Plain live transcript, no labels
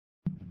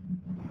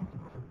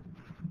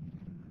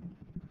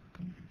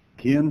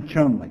Ken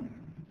Chumbley.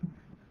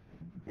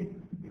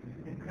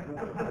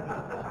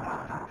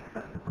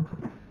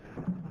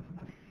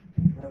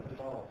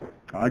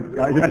 I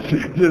got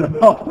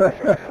it off.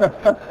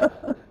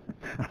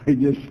 I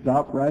just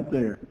stopped right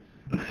there.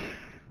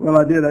 Well,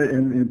 I did,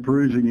 in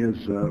perusing his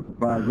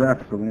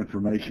biographical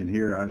information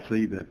here, I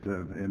see that,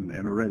 and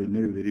already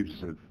knew that he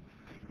was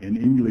an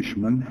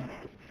Englishman,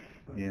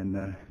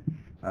 and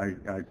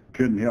I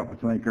couldn't help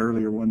but think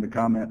earlier when the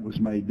comment was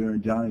made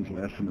during Johnny's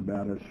lesson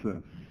about us,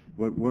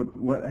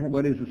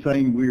 what is the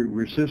saying?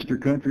 We're sister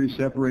countries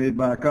separated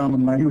by a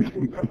common language.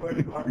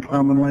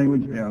 Common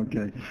language. Yeah,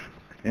 okay.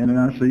 And then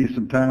I see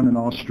some time in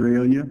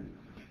Australia.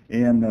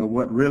 And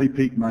what really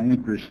piqued my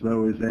interest,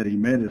 though, is that he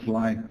met his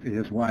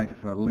wife,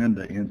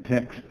 Linda, in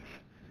Texas.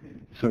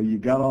 So you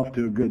got off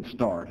to a good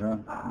start, huh?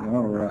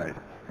 All right,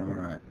 all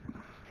right.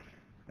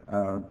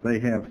 They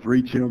have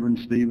 3 children,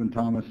 Stephen,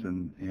 Thomas,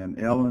 and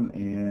Ellen,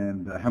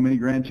 and how many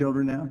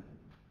grandchildren now?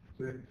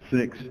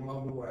 6.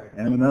 On the way.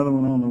 And another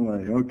one on the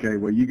way. Okay,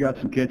 well, you got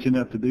some catching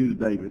up to do to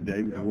David.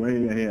 David's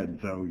way ahead,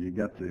 so you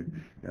got to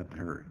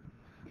hurry.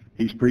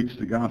 He's preached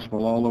the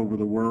gospel all over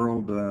the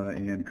world,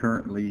 and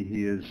currently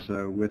he is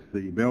with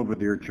the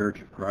Belvedere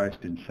Church of Christ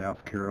in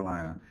South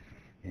Carolina.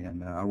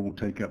 And I won't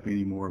take up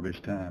any more of his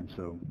time,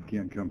 so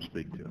Ken, come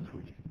speak to us,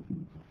 would you?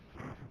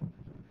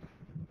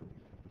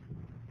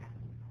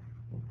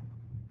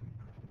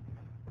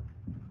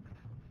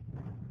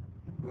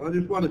 Well, I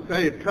just want to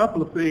say a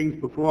couple of things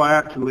before I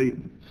actually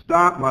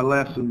start my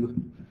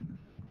lesson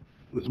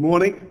this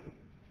morning.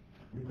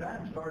 Your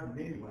time started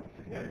anyway.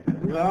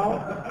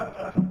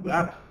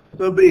 Well,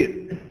 so be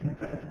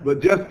it.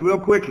 But just real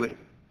quickly,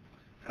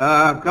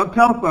 got a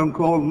telephone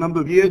call a number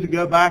of years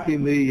ago back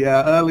in the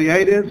early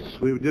 80s.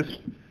 We were just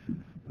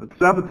at the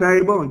supper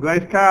table, and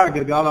Grace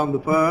Carriger got on the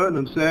phone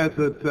and said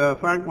that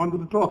Frank wanted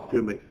to talk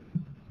to me.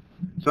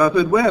 So I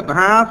said, "Where? At the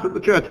house, at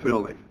the church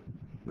building?"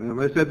 And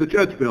they said, "The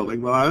church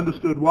building." Well, I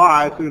understood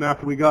why soon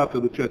after we got to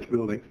the church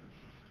building.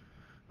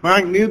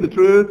 Frank knew the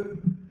truth.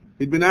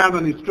 He'd been out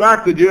on his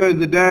tractor during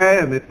the day,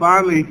 and it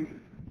finally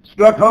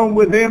struck home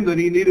with him that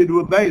he needed to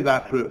obey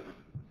that truth.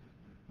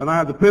 And I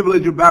had the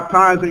privilege of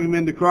baptizing him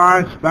into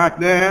Christ back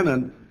then,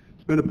 and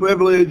it's been a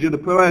privilege and a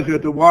pleasure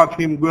to watch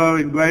him grow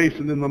in grace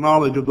and in the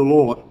knowledge of the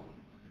Lord.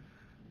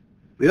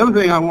 The other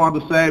thing I want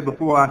to say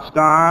before I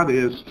start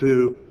is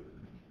to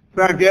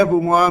thank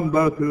everyone,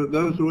 both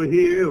those who are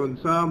here and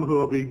some who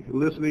will be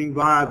listening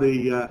via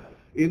the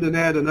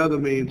internet and other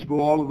means, for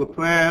all of the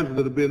prayers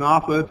that have been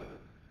offered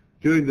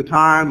during the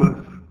time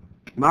of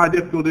my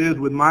difficulties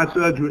with my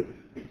surgery,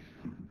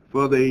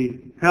 for the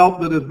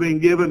help that has been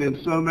given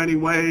in so many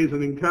ways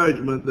and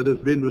encouragement that has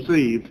been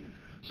received,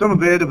 some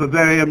of it of a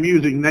very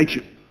amusing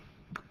nature.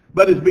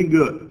 But it's been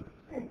good.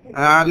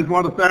 I just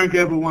want to thank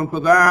everyone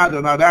for that,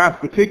 and I'd ask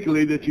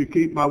particularly that you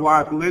keep my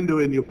wife Linda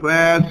in your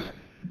prayers.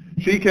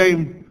 She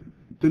came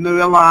to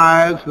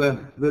realize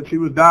that she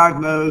was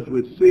diagnosed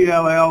with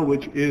CLL,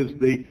 which is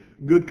the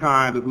good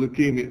kind of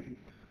leukemia.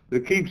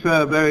 That keeps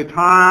her very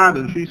tired,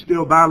 and she's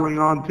still battling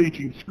on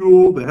teaching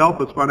school to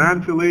help us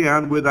financially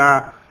and with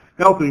our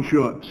health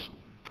insurance.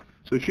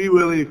 So she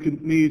really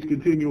needs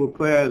continual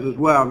prayers as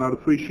well, and I'd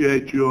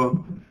appreciate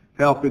your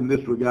help in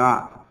this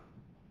regard.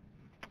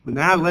 But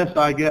now, lest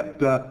I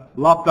get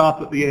lopped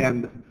off at the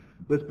end,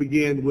 let's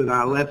begin with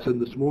our lesson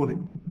this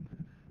morning.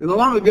 And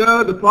long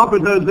ago, the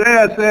prophet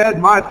Hosea said,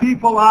 "My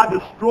people are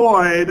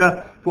destroyed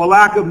for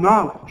lack of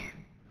knowledge.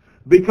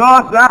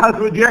 Because thou hast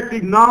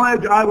rejected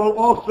knowledge, I will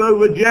also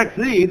reject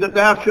thee, that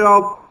thou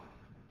shalt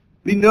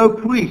be no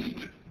priest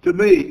to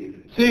me.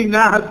 Seeing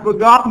thou hast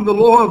forgotten the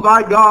law of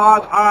thy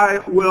God, I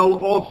will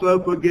also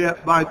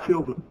forget thy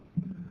children."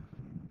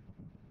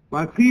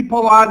 My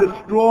people are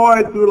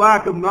destroyed through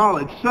lack of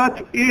knowledge.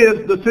 Such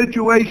is the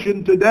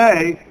situation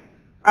today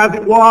as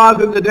it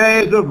was in the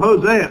days of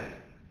Hosea.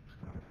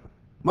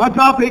 My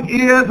topic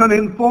is an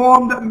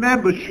informed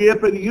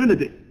membership and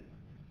unity.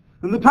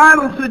 And the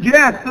title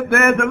suggests that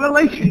there's a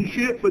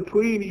relationship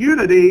between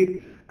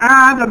unity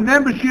and a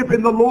membership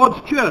in the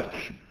Lord's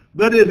church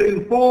that is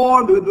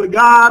informed with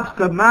regards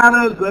to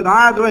matters that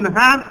either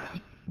enhance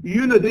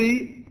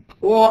unity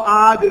or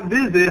are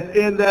divisive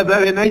in their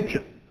very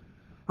nature.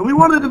 And we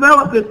want to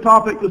develop this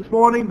topic this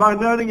morning by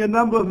noting a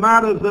number of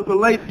matters that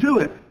relate to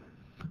it.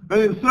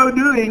 And in so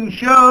doing,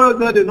 show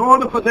that in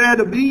order for there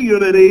to be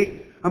unity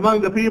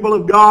among the people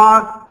of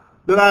God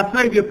that our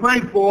Savior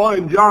prayed for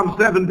in John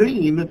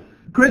 17,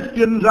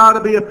 Christians are to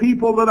be a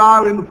people that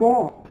are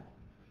informed.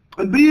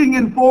 And being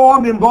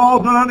informed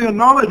involves not only a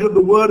knowledge of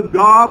the Word of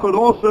God, but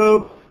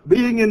also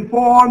being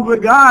informed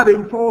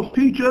regarding false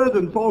teachers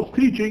and false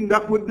teaching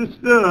that would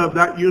disturb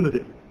that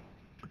unity.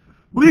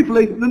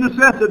 Briefly, the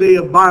necessity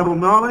of Bible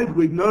knowledge.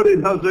 We've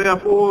noted Hosea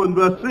 4 and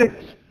verse 6.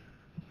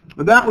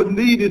 And that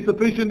indeed is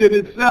sufficient in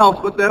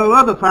itself, but there are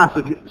other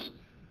passages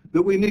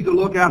that we need to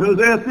look at.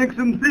 Hosea 6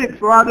 and 6,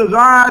 "For I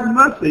desired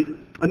mercy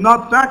and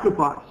not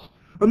sacrifice,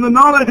 and the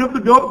knowledge of the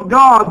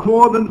God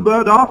more than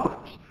burnt offerings."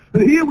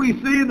 And here we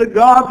see that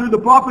God, through the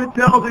prophet,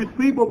 tells his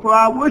people, "For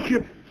I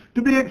worship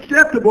To be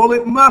acceptable,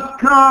 it must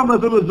come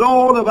as a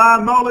result of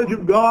our knowledge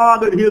of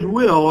God and His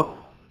will,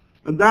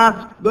 and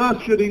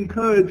thus should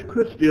encourage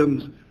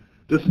Christians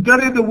to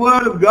study the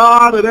Word of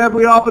God at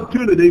every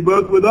opportunity,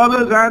 both with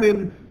others and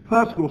in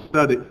personal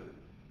study.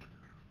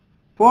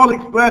 Paul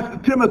expressed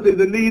to Timothy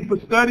the need for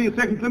study in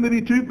 2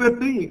 Timothy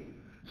 2:15.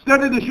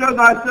 Study to show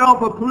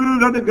thyself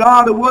approved unto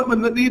God, a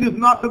workman that needeth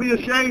not to be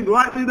ashamed,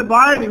 rightly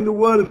dividing the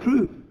word of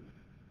truth.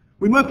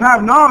 We must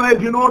have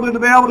knowledge in order to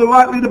be able to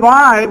rightly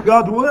divide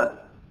God's word.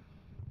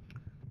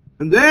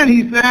 And then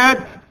he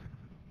said,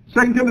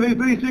 2 Timothy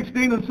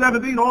 3:16 and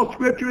 17, all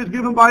Scripture is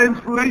given by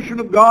inspiration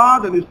of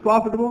God and is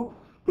profitable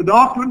for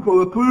doctrine, for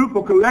reproof,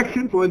 for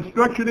correction, for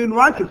instruction in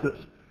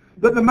righteousness,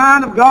 that the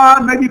man of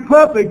God may be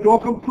perfect or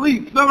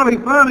complete, thoroughly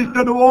furnished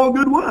unto all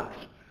good works.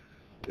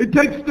 It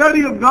takes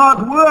study of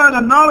God's Word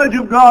and knowledge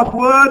of God's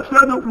Word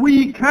so that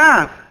we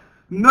can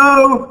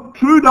know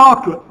true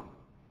doctrine,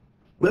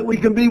 that we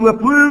can be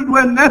reproved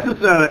when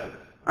necessary,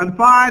 and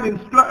find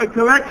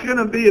correction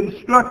and be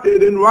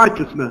instructed in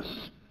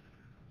righteousness.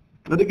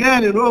 And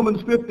again in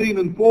Romans 15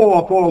 and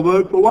 4, Paul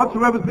wrote, for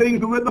whatsoever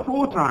things were written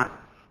aforetime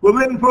were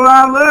written for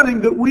our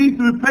learning, that we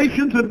through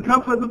patience and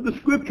comfort of the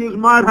Scriptures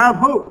might have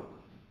hope.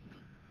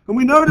 And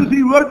we notice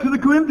he wrote to the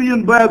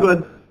Corinthian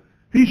brethren,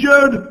 he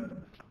showed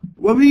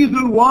the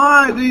reason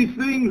why these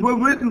things were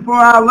written for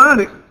our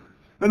learning,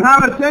 and how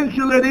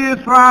essential it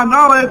is for our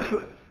knowledge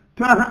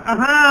to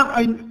have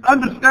an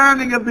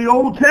understanding of the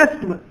Old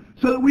Testament,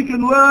 so that we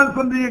can learn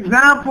from the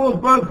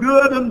examples, both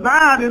good and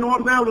bad, in order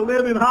to be able to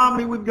live in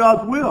harmony with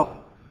God's will.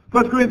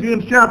 1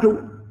 Corinthians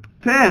chapter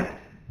 10.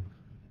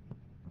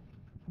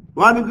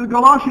 Writing to the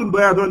Colossian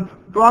brethren,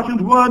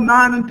 Colossians 1,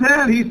 9 and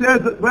 10, he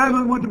says that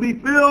brethren were to be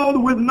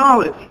filled with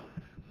knowledge,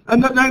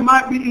 and that they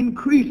might be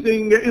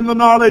increasing in the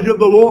knowledge of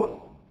the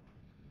Lord.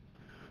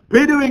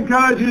 Peter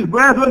encourages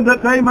brethren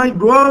that they may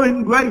grow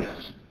in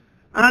grace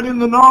and in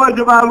the knowledge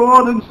of our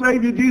Lord and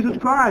Savior Jesus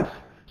Christ.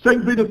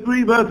 2 Peter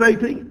 3, verse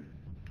 18.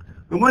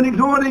 And when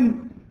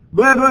exhorting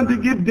brethren to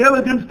give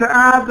diligence to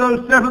add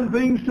those 7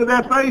 things to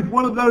their faith,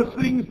 one of those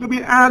things to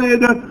be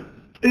added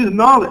is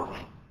knowledge,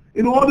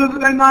 in order that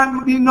they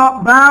might be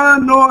not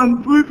barren nor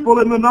unfruitful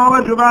in the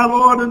knowledge of our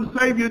Lord and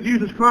Savior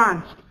Jesus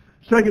Christ.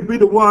 2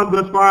 Peter 1,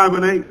 verse 5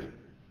 and 8.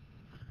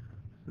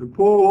 And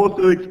Paul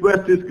also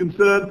expressed his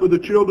concern for the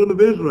children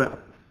of Israel,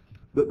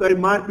 that they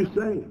might be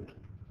saved.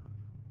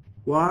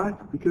 Why?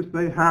 Because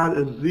they had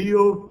a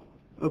zeal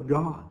of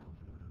God,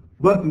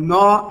 but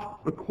not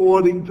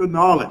according to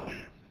knowledge.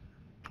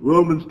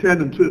 Romans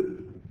 10 and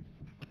 2.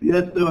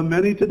 Yes, there are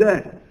many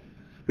today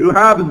who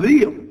have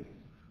zeal,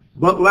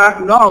 but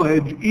lack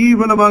knowledge,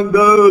 even among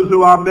those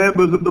who are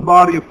members of the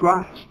body of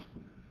Christ.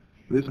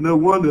 It's no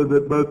wonder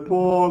that both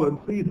Paul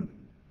and Peter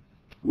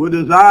were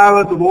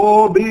desirous of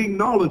all being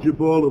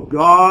knowledgeable of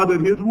God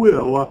and His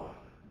will,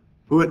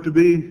 for it to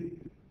be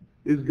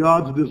is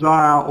God's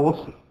desire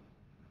also.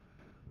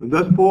 And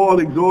thus Paul,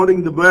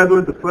 exhorting the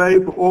brethren to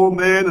pray for all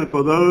men and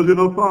for those in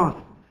authority,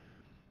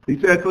 he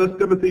said, 1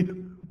 Timothy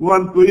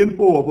 1, 3 and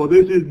 4, for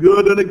this is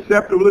good and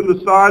acceptable in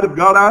the sight of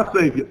God our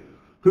Savior,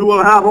 who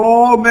will have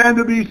all men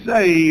to be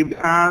saved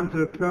and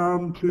to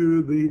come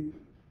to the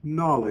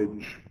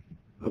knowledge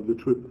of the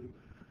truth.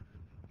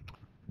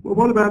 Well,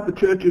 what about the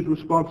church's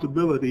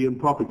responsibility in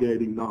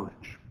propagating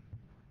knowledge?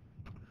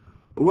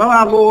 Well,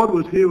 our Lord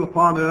was here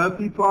upon earth.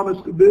 He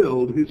promised to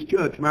build His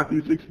church,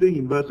 Matthew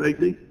 16, verse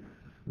 18.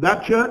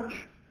 That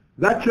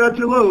church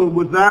alone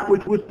was that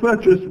which was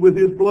purchased with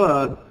His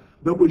blood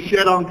that was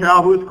shed on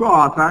Calvary's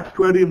cross, Acts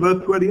 20 and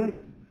verse 28.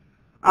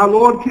 Our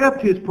Lord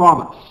kept His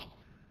promise.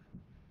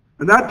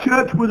 And that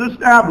church was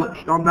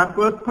established on that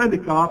first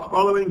Pentecost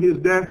following His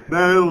death,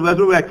 burial, and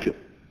resurrection,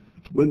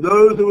 when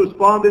those who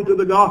responded to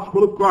the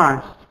gospel of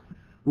Christ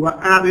were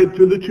added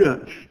to the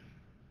church.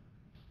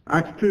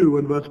 Acts 2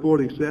 and verse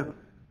 47.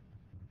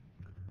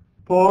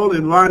 Paul,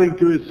 in writing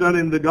to his son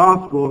in the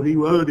gospel, he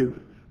wrote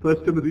in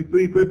 1 Timothy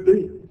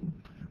 3:15,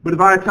 but if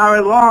I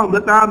tarry long,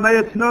 that thou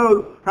mayest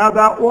know how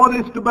thou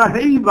oughtest to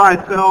behave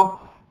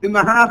thyself in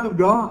the house of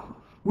God,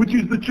 which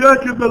is the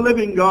church of the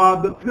living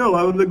God, the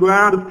pillar and the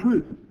ground of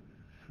truth.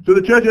 To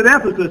the church at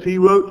Ephesus he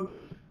wrote,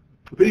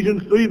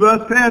 Ephesians 3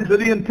 verse 10, to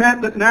the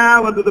intent that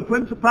now unto the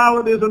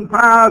principalities and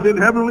powers in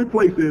heavenly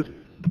places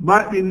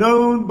might be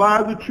known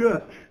by the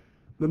church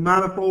the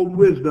manifold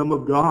wisdom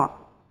of God.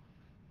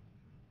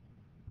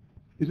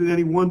 Is it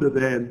any wonder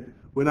then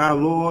when our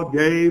Lord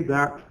gave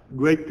that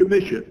great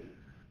commission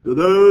to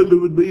those who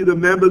would be the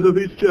members of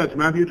His church,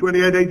 Matthew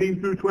 28,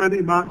 18 through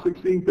 20, Mark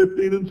 16,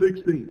 15 and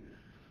 16.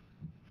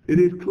 It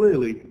is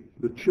clearly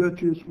the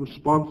church's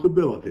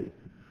responsibility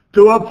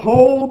to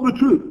uphold the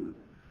truth.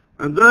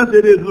 And thus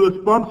it is the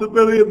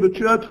responsibility of the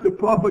church to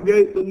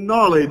propagate the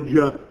knowledge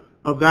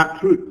of that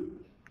truth,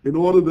 in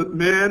order that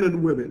men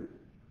and women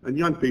and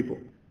young people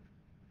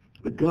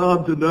would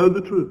come to know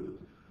the truth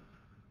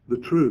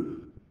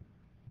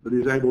that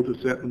is able to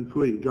set them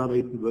free. John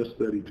 8 and verse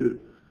 32.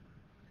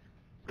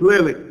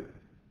 Clearly,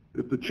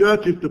 if the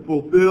church is to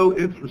fulfill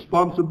its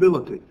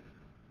responsibility,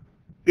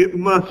 it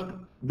must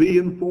be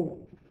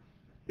informed.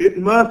 It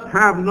must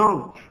have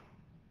knowledge.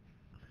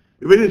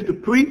 If it is to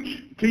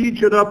preach,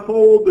 teach, and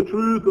uphold the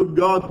truth of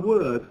God's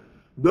word,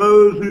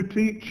 those who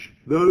teach,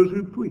 those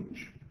who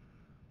preach,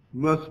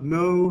 must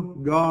know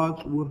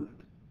God's word,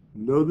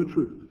 know the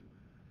truth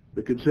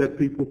that can set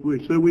people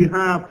free. So we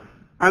have,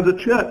 as a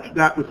church,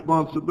 that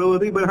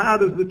responsibility, but how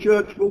does the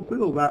church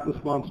fulfill that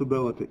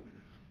responsibility?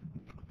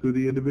 Through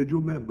the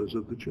individual members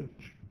of the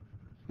church.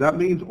 That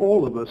means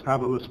all of us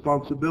have a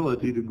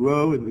responsibility to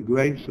grow in the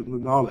grace and the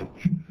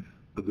knowledge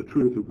of the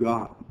truth of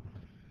God.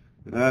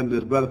 And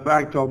as Brother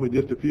Frank told me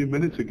just a few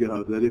minutes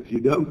ago, that if you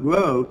don't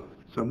grow,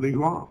 something's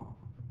wrong.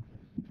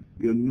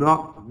 You're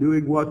not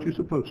doing what you're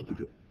supposed to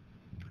do.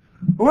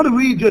 I want to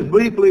read just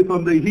briefly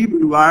from the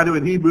Hebrew writer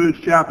in Hebrews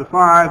chapter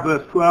 5,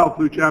 verse 12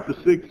 through chapter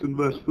 6 and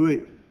verse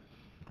 3.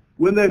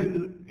 When there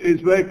is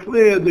very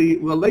clear the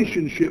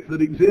relationship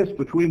that exists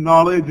between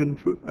knowledge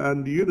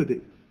and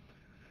unity.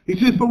 He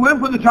says, "For when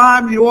for the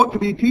time you ought to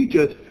be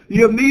teachers,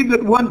 you have need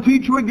that one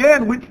teach you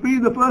again, which be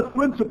the first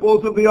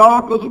principles of the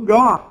oracles of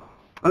God.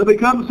 And it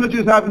becomes such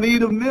as have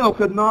need of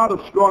milk and not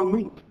of strong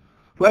meat.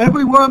 For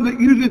everyone that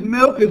uses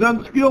milk is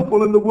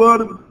unskillful in the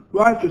word of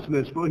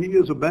righteousness, for he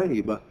is a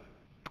babe.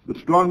 But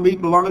strong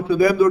meat belongeth to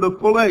them that are of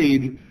full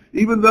age,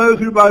 even those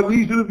who by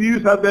reason of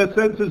use have their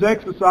senses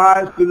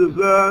exercised to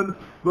discern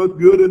both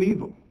good and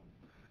evil.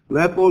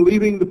 Therefore,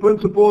 leaving the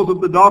principles of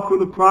the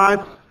doctrine of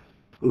Christ,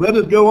 let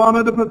us go on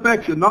unto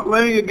perfection, not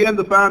laying again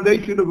the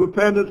foundation of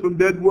repentance from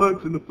dead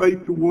works and the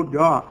faith toward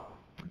God,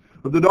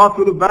 of the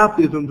doctrine of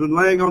baptisms and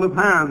laying on of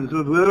hands,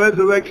 of the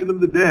resurrection of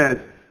the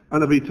dead,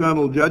 and of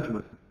eternal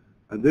judgment.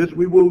 And this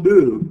we will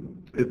do,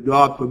 if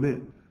God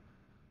permit."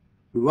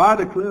 The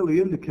writer clearly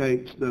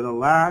indicates that a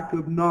lack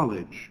of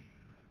knowledge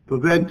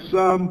prevents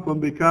some from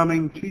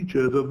becoming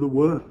teachers of the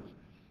word,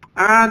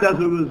 and as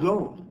a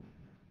result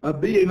of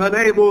being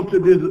unable to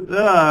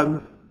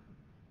discern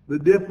the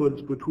difference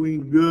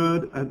between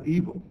good and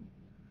evil.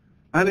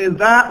 And it's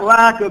that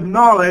lack of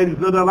knowledge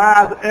that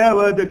allows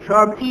error to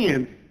come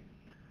in,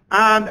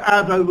 and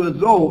as a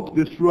result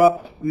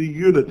disrupts the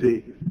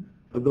unity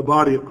of the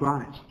body of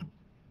Christ.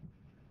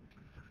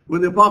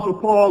 When the Apostle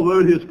Paul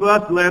wrote his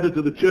first letter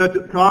to the church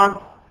at Corinth,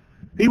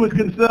 he was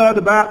concerned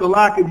about the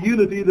lack of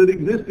unity that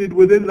existed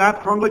within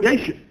that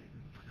congregation.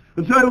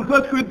 And so in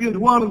 1 Corinthians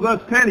 1 and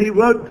verse 10 he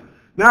wrote,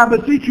 "Now I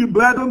beseech you,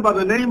 brethren, by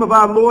the name of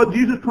our Lord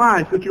Jesus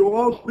Christ, that you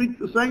all speak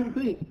the same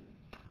thing,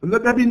 and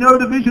that there be no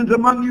divisions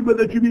among you, but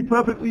that you be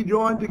perfectly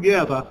joined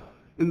together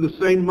in the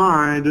same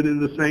mind and in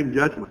the same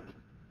judgment."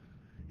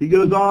 He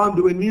goes on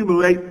to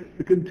enumerate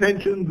the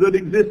contentions that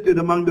existed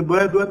among the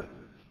brethren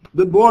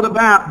that brought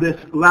about this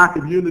lack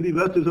of unity,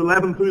 verses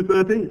 11 through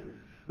 13.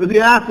 As he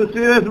asks a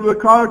series of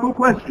rhetorical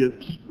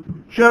questions,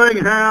 showing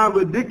how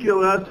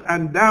ridiculous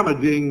and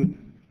damaging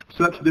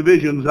such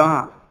divisions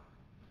are.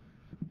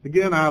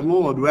 Again, our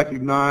Lord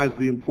recognized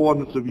the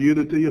importance of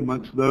unity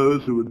amongst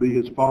those who would be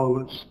his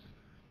followers.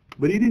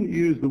 But he didn't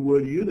use the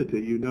word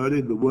unity. You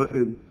noted the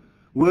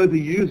word he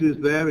uses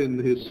there in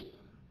his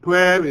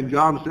prayer in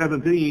John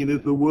 17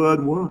 is the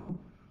word one.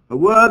 A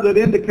word that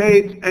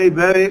indicates a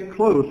very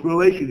close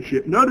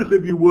relationship. Notice,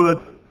 if you would,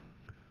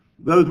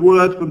 those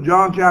words from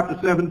John chapter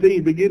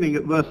 17, beginning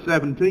at verse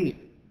 17.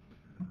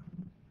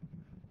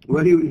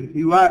 Where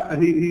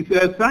he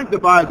says,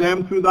 "Sanctify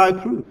them through thy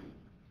truth.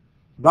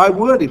 Thy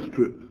word is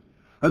truth.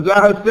 As thou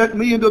hast sent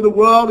me into the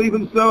world,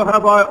 even so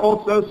have I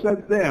also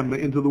sent them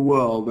into the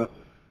world.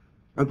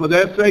 And for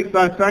their sakes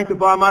I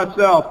sanctify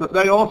myself, that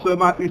they also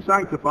might be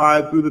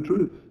sanctified through the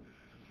truth.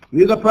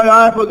 Neither pray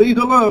I for these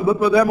alone, but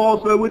for them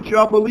also which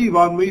shall believe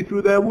on me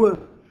through their word,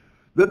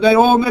 that they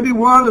all may be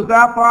one, as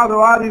thou, Father,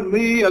 art in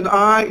me, and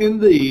I in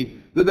thee,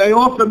 that they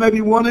also may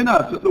be one in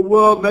us, that the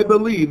world may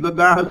believe that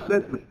thou hast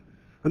sent me.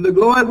 And the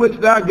glory which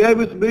thou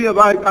gavest me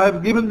I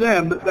have given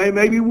them, that they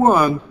may be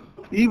one,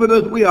 even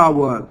as we are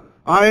one.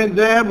 I in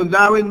them, and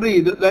thou in me,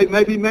 that they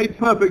may be made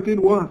perfect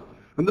in one,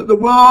 and that the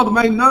world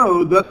may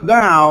know that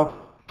thou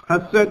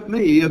hast sent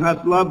me, and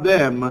hast loved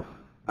them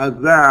as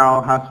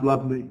thou hast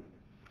loved me."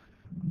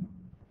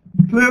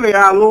 Clearly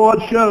our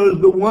Lord shows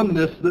the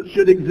oneness that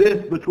should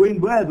exist between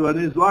brethren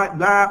is like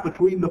that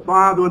between the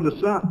Father and the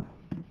Son.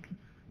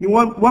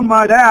 One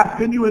might ask,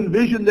 can you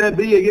envision there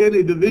being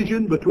any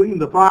division between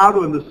the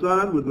Father and the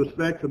Son with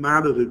respect to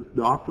matters of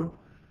doctrine?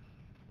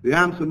 The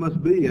answer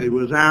must be a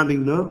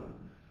resounding no.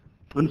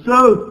 And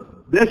so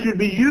there should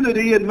be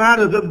unity in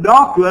matters of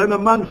doctrine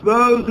amongst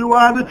those who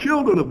are the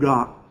children of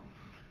God.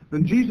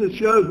 And Jesus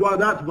shows why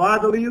that's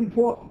vitally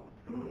important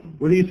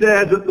when he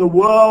says that the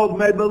world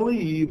may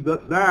believe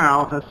that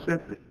thou hast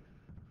sent me.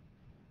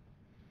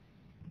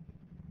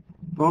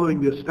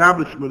 Following the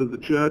establishment of the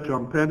church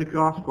on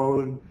Pentecost,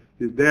 following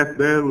his death,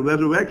 burial, and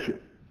resurrection,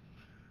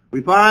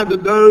 we find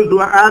that those who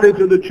are added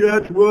to the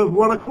church were of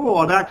one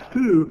accord, Acts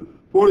 2,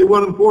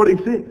 41 and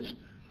 46.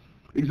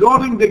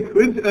 Exhorting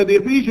the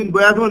Ephesian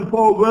brethren,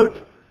 Paul wrote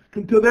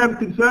to them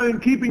concerning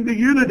keeping the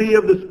unity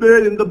of the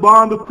Spirit in the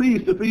bond of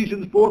peace,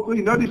 Ephesians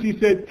 4:3. Notice he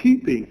said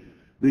keeping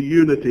the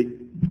unity,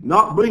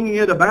 not bringing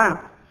it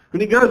about.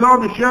 And he goes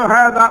on to show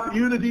how that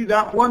unity,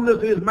 that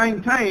oneness is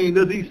maintained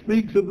as he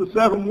speaks of the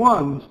seven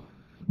ones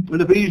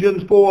in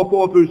Ephesians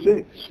 4:4 through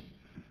 6.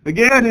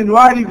 Again, in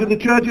writing to the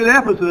church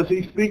at Ephesus,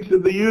 he speaks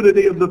of the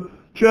unity of the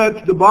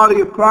church, the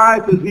body of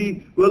Christ, as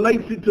he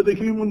relates it to the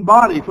human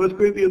body, 1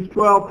 Corinthians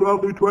 12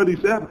 through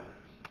 27,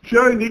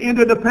 showing the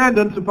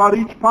interdependence upon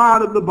each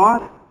part of the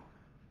body.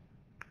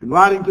 In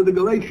writing to the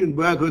Galatian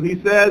brethren,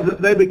 he says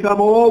that they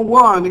become all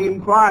one in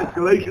Christ,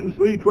 Galatians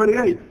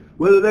 3:28,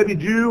 whether they be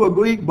Jew or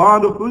Greek,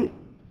 bond or free.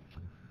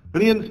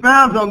 And he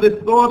expounds on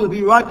this thought as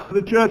he writes to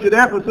the church at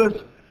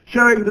Ephesus,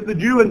 showing that the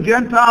Jew and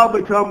Gentile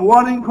become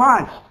one in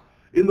Christ,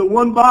 in the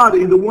one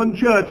body, the one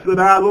church that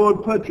our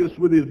Lord purchased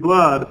with his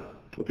blood,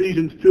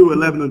 Ephesians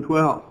 2:11 and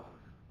 12.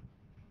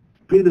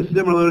 Peter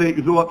similarly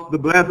exhorts the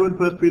brethren,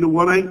 1 Peter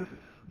 1:8,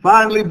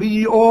 finally be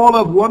ye all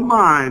of one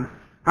mind,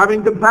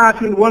 having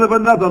compassion one of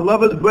another,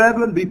 love as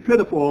brethren, be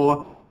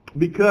pitiful,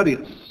 be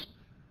courteous.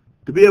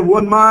 To be of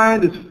one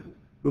mind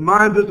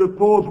reminds us of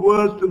Paul's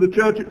words to the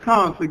church at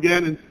Corinth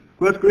again in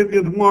 1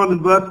 Corinthians 1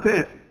 and verse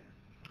 10.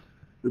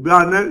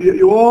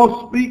 You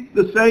all speak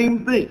the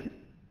same thing.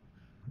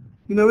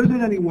 You know,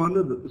 isn't it any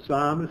wonder that the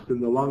psalmist in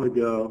the long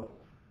ago,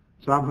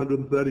 Psalm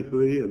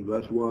 133 and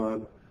verse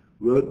 1,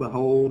 wrote,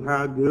 behold,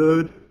 how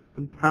good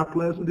and how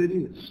pleasant it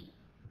is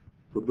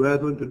for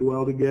brethren to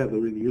dwell together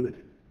in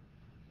unity.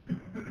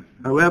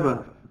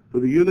 However, for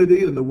the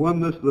unity and the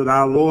oneness that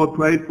our Lord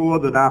prayed for,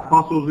 that our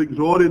apostles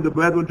exhorted the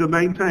brethren to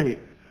maintain,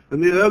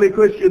 and the early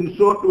Christians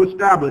sought to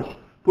establish,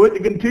 for it to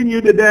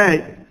continue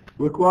today,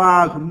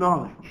 requires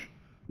knowledge.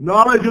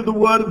 Knowledge of the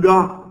Word of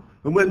God.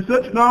 And when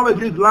such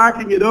knowledge is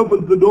lacking, it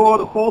opens the door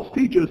to false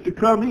teachers to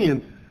come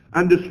in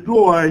and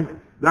destroy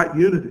that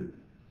unity.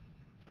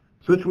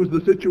 Such was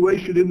the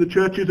situation in the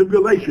churches of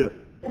Galatia,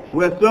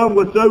 where some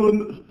were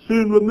so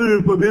soon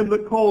removed from him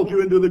that called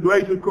you into the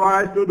grace of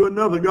Christ unto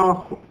another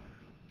gospel,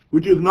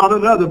 which is not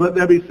another, but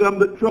there be some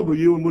that trouble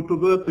you and would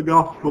pervert the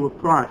gospel of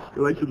Christ.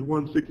 Galatians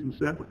 1, 6 and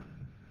 7.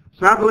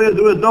 Sadly, as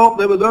a result,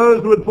 there were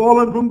those who had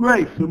fallen from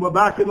grace and were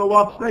back in the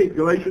lost state.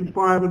 Galatians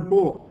 5 and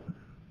 4.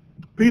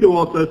 Peter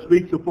also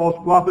speaks of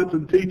false prophets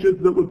and teachers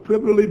that would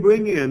privily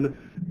bring in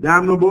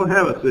damnable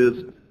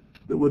heresies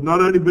that would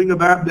not only bring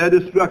about their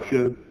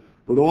destruction,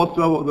 but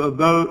also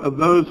of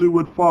those who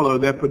would follow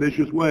their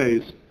pernicious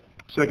ways.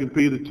 2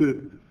 Peter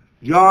 2.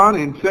 John,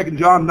 in 2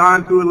 John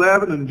 9 through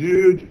 11, and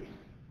Jude,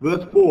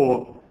 verse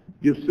 4,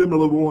 gives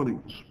similar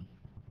warnings.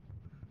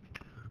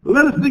 But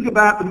let us think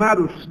about the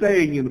matter of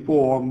staying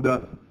informed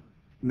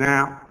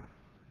now.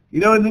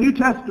 You know, in the New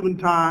Testament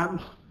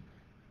times,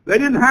 they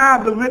didn't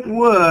have the written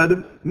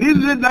word, neither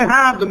did they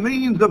have the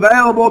means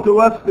available to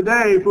us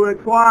today for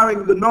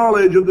acquiring the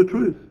knowledge of the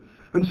truth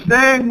and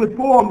staying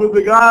informed with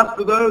regards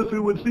to those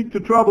who would seek to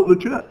trouble the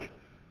church.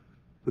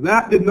 But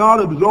that did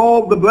not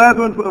absolve the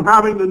brethren from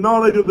having the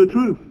knowledge of the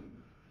truth,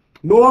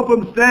 nor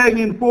from staying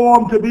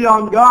informed to be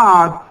on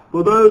guard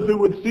for those who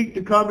would seek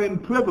to come in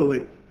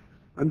privily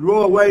and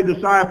draw away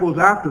disciples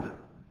after them.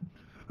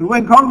 And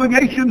when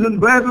congregations and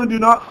brethren do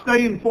not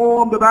stay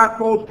informed about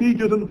false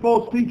teachers and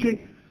false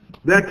teaching,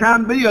 there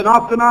can be and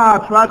often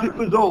are tragic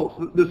results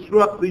that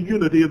disrupt the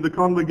unity of the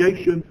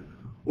congregation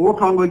or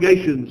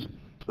congregations,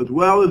 as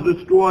well as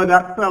destroy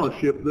that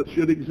fellowship that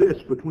should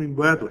exist between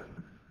brethren.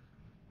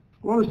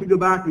 I want us to go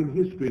back in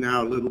history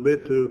now a little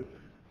bit to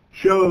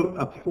show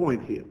a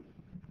point here.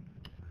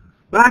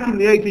 Back in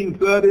the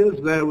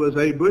 1830s, there was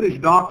a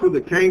British doctor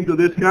that came to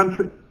this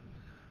country.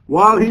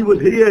 While he was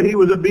here, he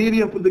was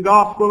obedient to the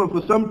gospel and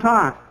for some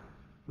time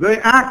very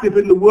active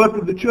in the work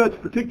of the church,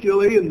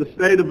 particularly in the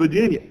state of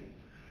Virginia.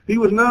 He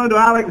was known to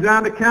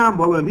Alexander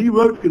Campbell, and he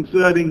wrote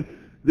concerning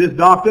this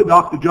doctor,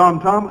 Dr. John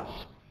Thomas.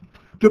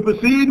 To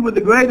proceed with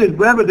the greatest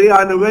brevity,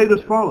 I narrate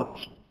as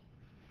follows.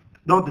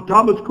 Dr.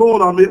 Thomas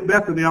called on me at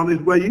Bethany on his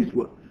way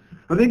eastward.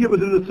 I think it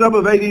was in the summer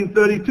of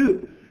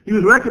 1832. He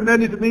was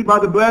recommended to me by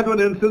the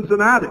brethren in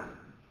Cincinnati.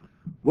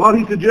 While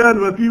he sojourned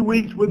for a few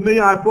weeks with me,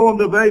 I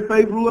formed a very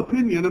favorable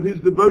opinion of his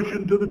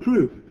devotion to the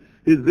truth,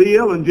 his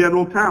zeal and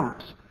general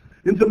talents,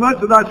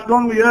 insomuch that I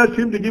strongly urged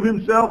him to give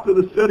himself to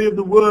the study of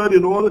the Word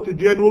in order to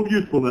general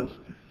usefulness,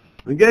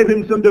 and gave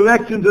him some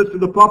directions as to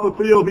the proper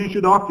field he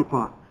should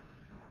occupy.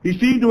 He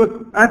seemed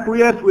to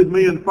acquiesce with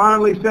me and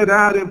finally set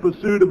out in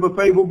pursuit of a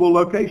favorable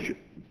location.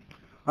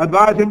 I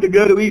advised him to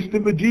go to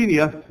Eastern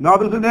Virginia,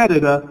 not as an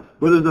editor,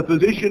 but as a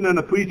physician and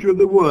a preacher of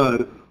the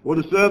Word, or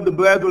to serve the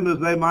brethren as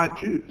they might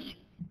choose.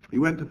 He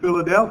went to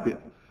Philadelphia.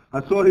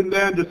 I saw him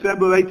there in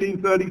December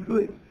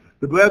 1833.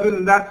 The brethren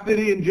in that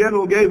city in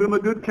general gave him a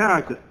good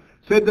character,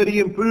 said that he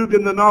improved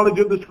in the knowledge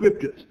of the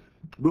Scriptures,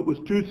 but was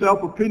too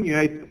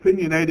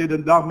self-opinionated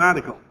and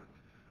dogmatical.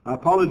 I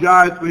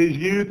apologized for his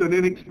youth and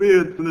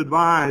inexperience and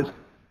advised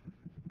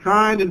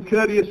kind and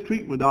courteous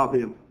treatment of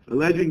him,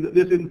 alleging that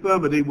this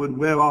infirmity would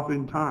wear off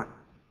in time.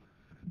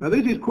 Now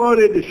this is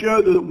quoted to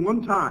show that at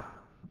one time,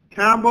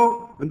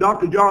 Campbell and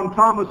Dr. John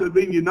Thomas had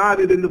been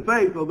united in the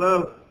faith,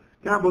 although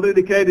Campbell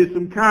indicated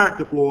some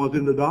character flaws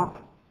in the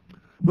doctrine.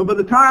 But by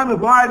the time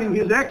of writing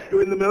his extra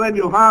in the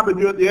Millennial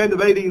Harbinger at the end of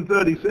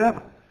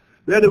 1837,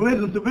 there had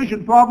arisen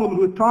sufficient problems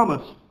with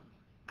Thomas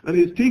and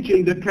his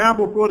teaching that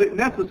Campbell thought it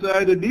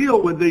necessary to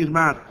deal with these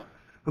matters.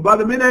 And by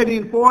the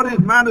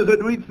mid-1840s, matters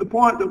had reached the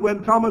point that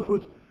when Thomas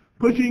was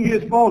pushing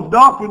his false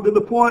doctrine to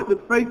the point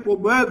that faithful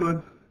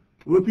brethren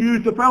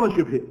refused to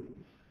fellowship him.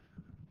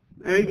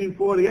 In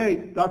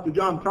 1848, Dr.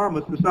 John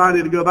Thomas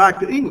decided to go back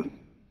to England.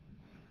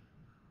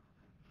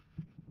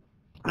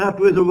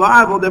 After his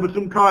arrival, there was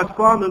some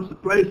correspondence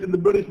placed in the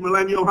British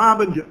Millennial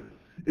Harbinger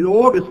in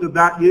August of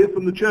that year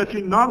from the church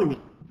in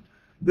Nottingham.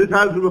 This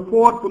has a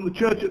report from the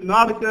church at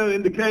Nottingham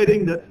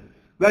indicating that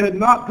they had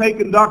not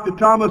taken Dr.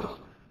 Thomas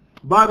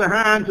by the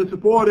hand to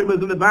support him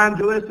as an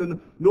evangelist, and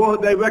nor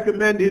had they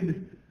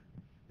recommended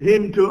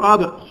him to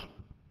others.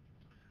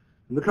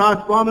 And the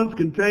correspondence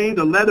contained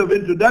a letter of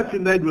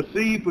introduction they'd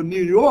received from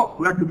New York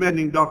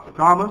recommending Dr.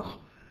 Thomas,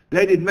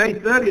 dated May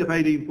 30th,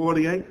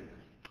 1848,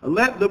 a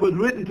letter that was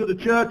written to the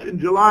church in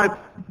July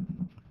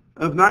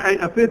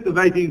 5th of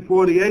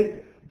 1848,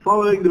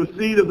 following the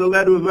receipt of the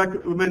letter of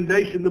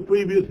recommendation the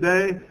previous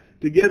day,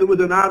 together with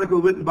an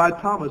article written by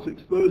Thomas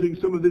exposing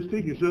some of this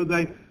teaching. So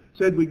they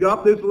said, we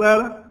got this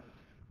letter,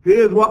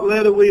 here's what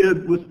letter we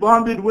had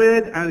responded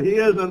with, and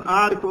here's an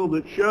article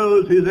that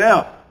shows his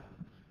error,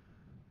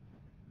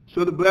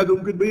 so the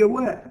brethren could be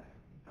aware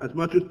as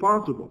much as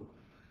possible.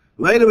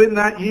 Later in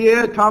that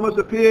year, Thomas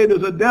appeared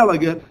as a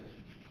delegate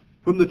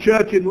from the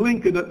church in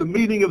Lincoln at the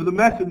meeting of the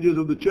messengers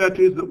of the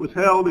churches that was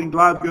held in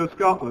Glasgow,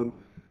 Scotland,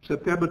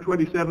 September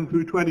 27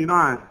 through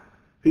 29.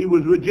 He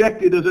was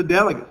rejected as a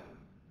delegate.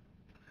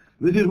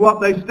 This is what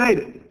they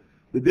stated.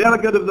 The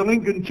delegate of the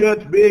Lincoln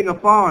church being a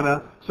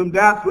foreigner, some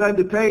doubts were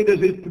entertained as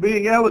to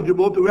being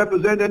eligible to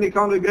represent any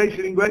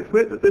congregation in Great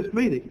Britain at this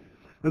meeting.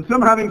 And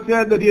some having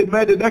said that he had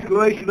made a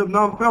declaration of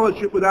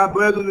non-fellowship with our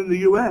brethren in the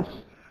U.S.,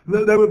 and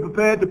that they were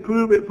prepared to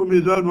prove it from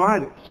his own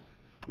writings.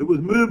 It was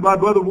moved by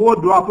Brother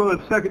Wardropper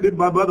and seconded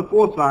by Brother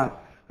Forsyth.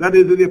 That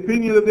is, in the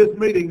opinion of this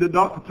meeting, that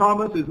Dr.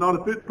 Thomas is not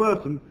a fit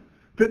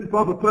and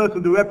proper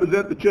person to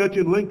represent the church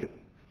in Lincoln.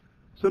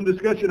 Some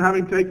discussion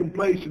having taken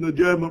place, an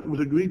adjournment was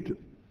agreed to.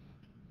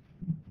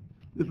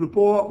 This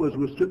report was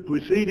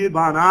preceded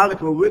by an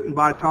article written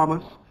by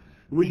Thomas,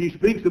 in which he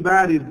speaks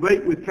about his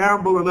break with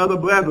Campbell and other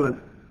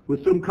brethren,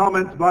 with some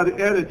comments by the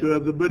editor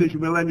of the British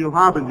Millennial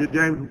Harbinger,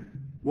 James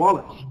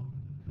Wallace.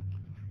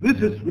 This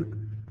is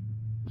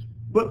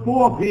put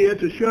forth here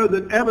to show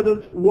that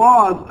evidence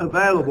was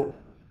available,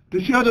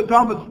 to show that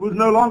Thomas was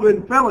no longer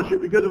in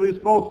fellowship because of his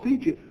false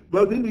teaching,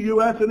 both in the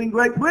U.S. and in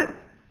Great Britain.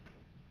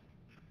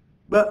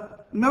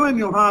 But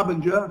Millennial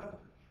Harbinger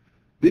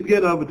did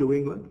get over to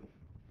England.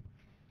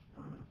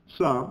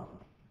 Some,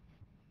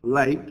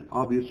 late,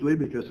 obviously,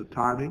 because of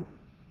timing.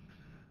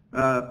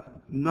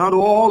 Not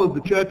all of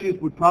the churches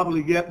would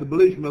probably get the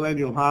British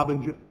Millennial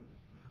Harbinger.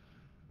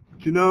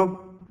 But you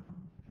know,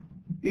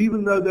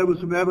 even though there was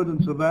some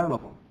evidence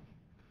available,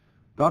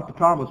 Dr.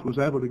 Thomas was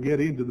able to get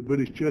into the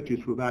British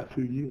churches for about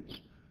 2 years.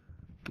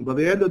 And by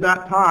the end of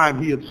that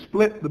time, he had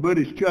split the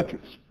British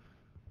churches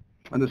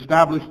and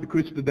established the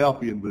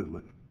Christadelphian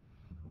movement.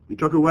 He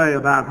took away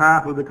about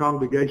half of the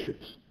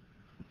congregations.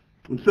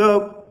 And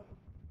so,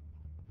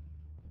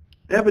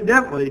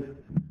 evidently,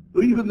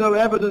 even though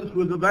evidence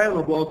was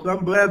available,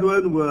 some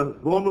brethren were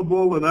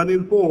vulnerable and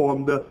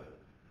uninformed,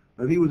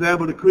 and he was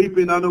able to creep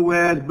in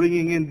unawares,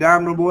 bringing in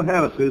damnable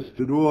heresies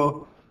to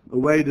draw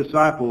away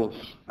disciples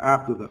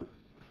after them.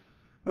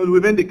 As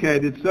we've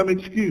indicated, some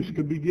excuse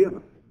could be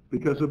given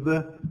because of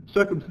the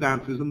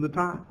circumstances and the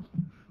times.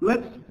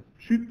 Let's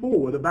shoot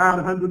forward about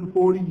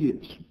 140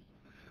 years.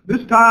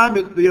 This time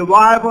it's the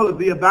arrival of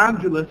the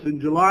evangelists in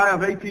July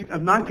of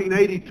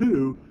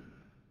 1982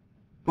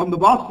 from the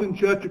Boston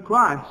Church of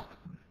Christ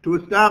to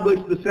establish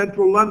the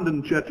Central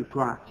London Church of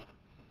Christ.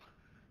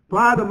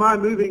 Prior to my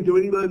moving to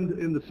England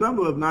in the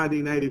summer of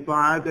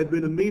 1985, there had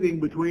been a meeting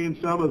between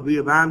some of the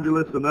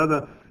evangelists and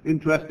other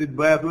interested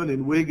brethren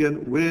in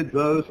Wigan with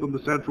those from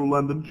the Central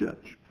London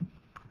Church.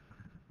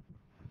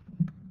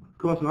 Of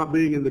course, not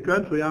being in the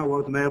country, I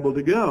wasn't able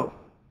to go.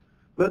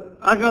 But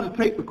I got a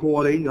tape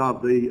recording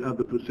of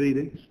the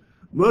proceedings.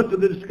 Most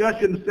of the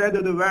discussion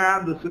centered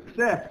around the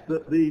success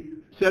that the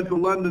Central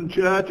London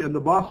Church and the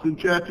Boston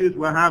churches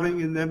were having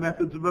in their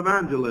methods of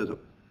evangelism.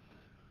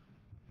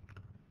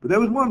 But there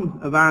was one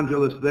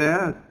evangelist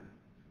there,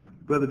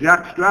 Brother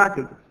Jack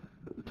Strachan,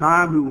 at the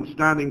time, who was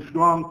standing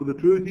strong for the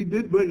truth. He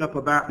did bring up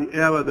about the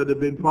error that had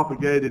been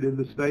propagated in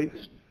the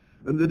States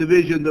and the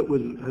division that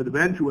had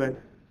eventuated.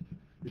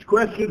 His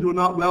questions were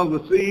not well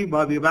received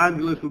by the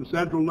evangelists from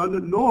Central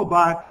London, nor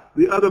by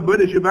the other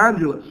British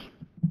evangelists,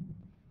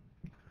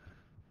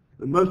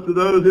 and most of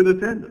those in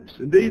attendance.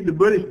 Indeed, the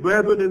British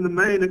brethren in the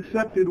main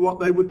accepted what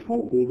they were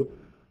told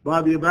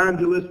by the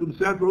evangelists from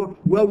Central London.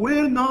 Well,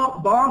 we're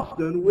not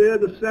Boston, we're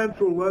the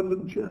Central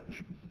London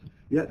Church.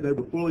 Yet they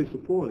were fully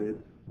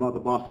supported by the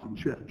Boston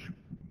Church.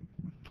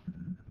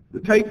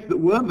 The tapes that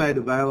were made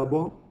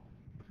available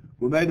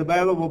by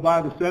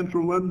the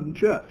Central London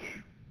Church,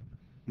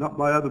 not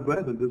by other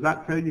brethren. Does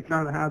that tell you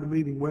kind of how the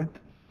meeting went?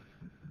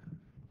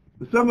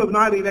 The summer of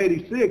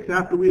 1986,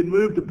 after we had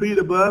moved to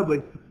Peterborough,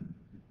 the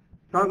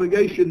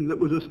congregation that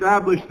was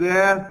established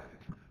there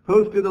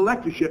hosted a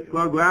lectureship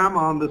program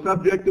on the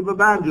subject of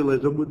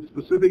evangelism with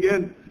specific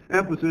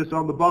emphasis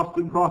on the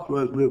Boston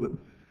Crossroads movement.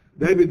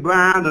 David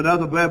Brown and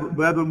other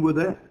brethren were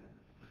there.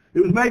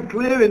 It was made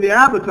clear in the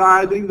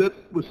advertising that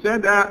was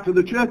sent out to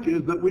the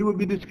churches that we would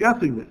be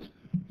discussing this.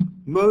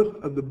 Most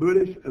of the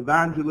British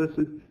evangelists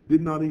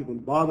did not even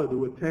bother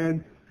to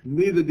attend,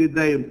 neither did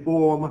they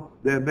inform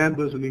their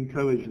members and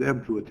encourage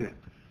them to attend.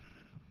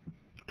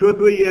 2 or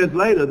 3 years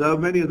later, though,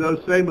 many of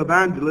those same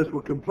evangelists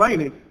were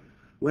complaining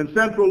when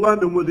Central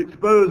London was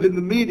exposed in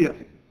the media,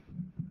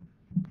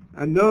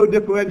 and no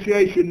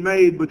differentiation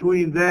made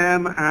between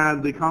them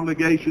and the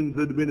congregations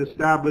that had been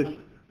established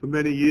for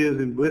many years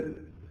in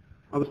Britain.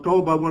 I was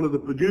told by one of the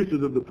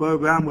producers of the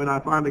program when I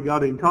finally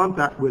got in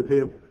contact with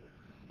him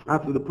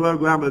after the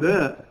program had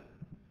aired,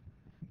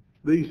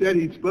 that he said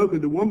he'd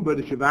spoken to one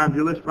British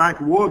evangelist, Frank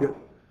Worgan,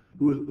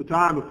 who was at the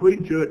time a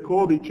preacher at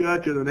Corby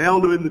Church and an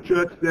elder in the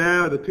church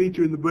there and a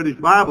teacher in the British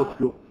Bible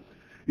School.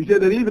 He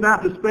said that even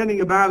after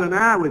spending about an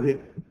hour with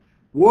him,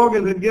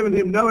 Worgan had given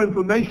him no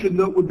information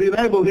that would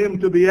enable him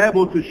to be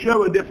able to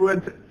show a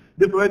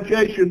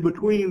differentiation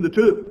between the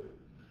two.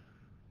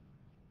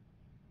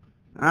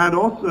 And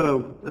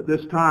also, at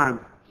this time,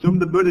 some of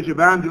the British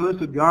evangelists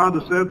had gone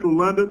to Central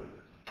London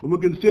and were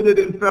considered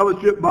in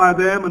fellowship by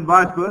them and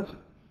vice versa.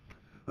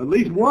 At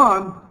least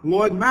one,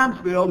 Lloyd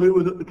Mansfield, who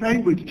was at the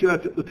Cambridge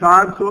Church at the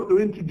time, sought to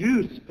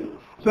introduce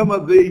some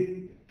of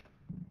the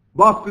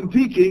Boston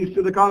teachings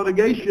to the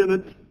congregation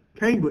at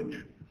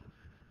Cambridge.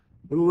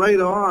 A little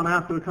later on,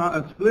 after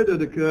a split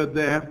had occurred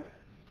there,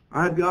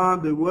 I had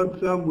gone to work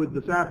some with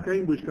the South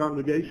Cambridge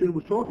congregation and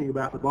was talking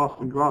about the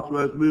Boston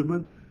Crossroads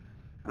movement.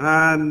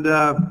 And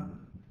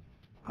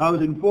I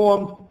was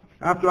informed,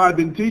 after I'd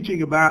been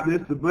teaching about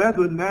this, the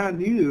brethren now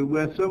knew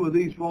where some of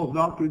these false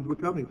doctrines were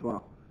coming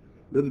from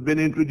that had been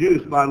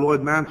introduced by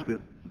Lloyd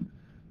Mansfield.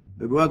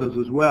 There were others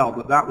as well,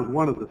 but that was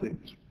one of the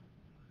things.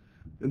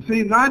 And see,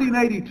 in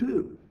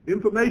 1982,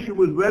 information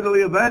was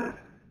readily available,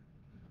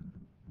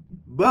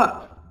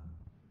 but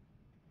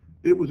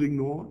it was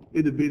ignored.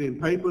 It had been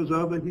in papers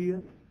over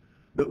here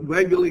that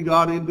regularly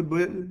got into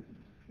Britain.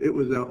 It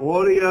was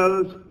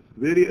audios,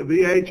 video,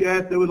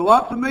 VHS. There was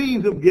lots of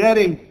means of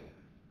getting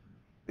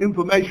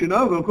information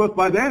over. Of course,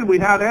 by then we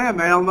had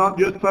airmail, not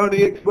just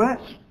Pony Express.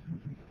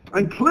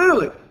 And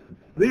clearly,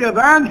 the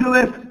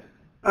evangelists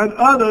and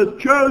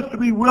others chose to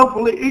be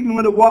willfully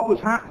ignorant of what was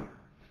happening.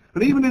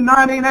 And even in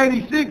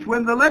 1986,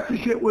 when the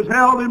lectureship was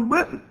held in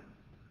Britain,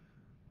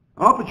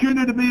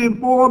 opportunity to be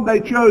informed, they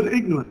chose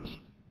ignorance.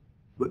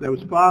 But there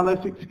was far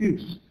less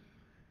excuse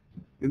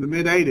in the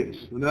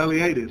mid-'80s and early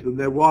 '80s than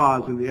there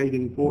was in the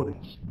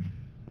 1840s.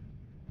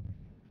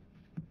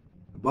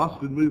 The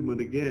Boston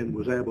movement again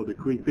was able to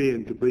creep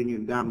in to bring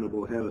in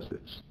damnable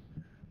heresies.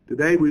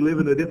 Today we live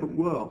in a different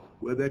world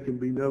where there can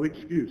be no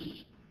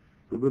excuse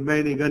for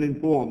remaining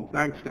uninformed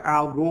thanks to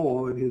Al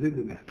Gore and his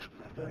internet.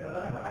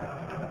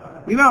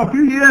 You know, a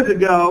few years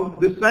ago,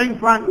 this same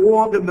Frank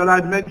Worgan that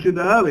I'd mentioned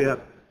earlier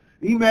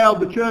emailed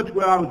the church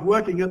where I was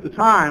working at the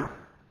time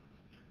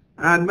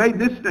and made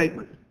this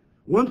statement.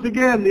 Once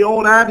again, the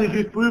old adage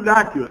is proved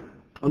accurate.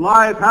 A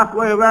lie is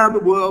halfway around the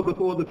world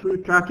before the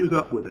truth catches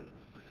up with it.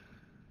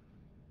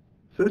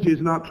 Such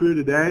is not true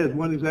today, as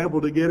one is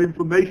able to get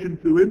information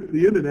through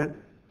the internet,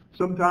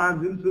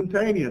 sometimes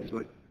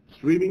instantaneously,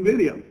 streaming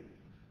video.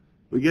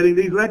 We're getting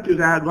these lectures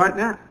out right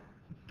now.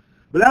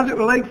 But as it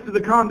relates to the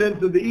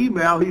contents of the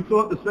email, he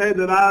sought to say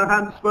that I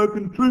hadn't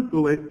spoken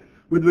truthfully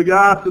with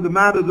regards to the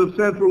matters of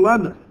Central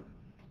London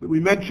that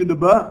we mentioned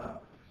above.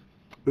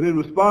 But in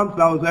response,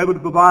 I was able to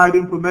provide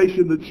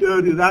information that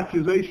showed his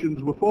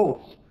accusations were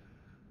false.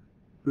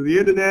 Through the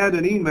internet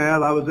and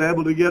email, I was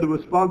able to get a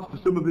response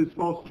to some of his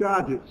false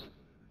charges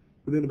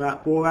within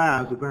about 4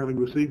 hours of having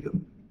received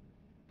them.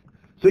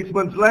 6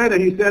 months later,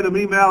 he sent an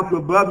email to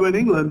a brother in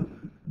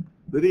England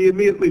that he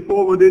immediately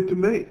forwarded to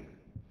me.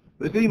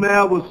 This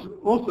email was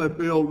also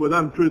filled with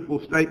untruthful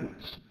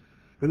statements.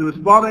 In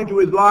responding to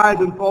his lies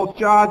and false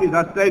charges,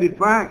 I stated,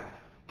 Frank,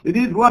 it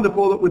is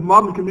wonderful that with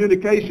modern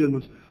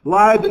communications,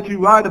 lies that you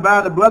write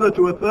about a brother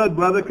to a third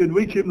brother can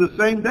reach him the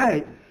same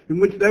day in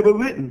which they were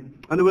written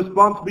and a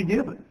response be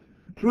given.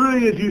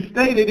 Truly, as you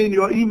stated in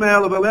your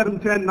email of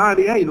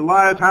 11/10/98, a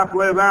lie is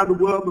halfway around the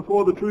world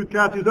before the truth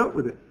catches up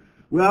with it.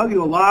 Well,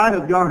 your lie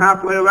has gone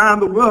halfway around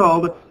the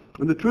world,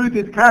 and the truth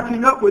is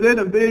catching up with it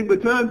and being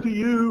returned to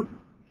you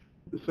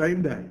the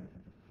same day.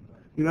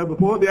 You know,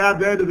 before the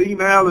advent of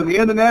email and the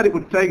internet, it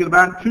would have taken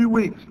about 2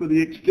 weeks for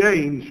the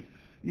exchange,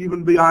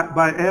 even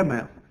by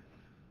airmail.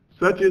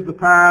 Such is the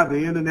power of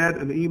the internet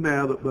and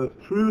email that both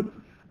truth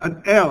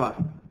and error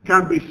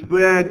can be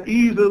spread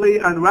easily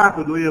and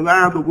rapidly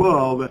around the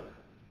world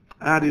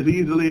and is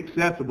easily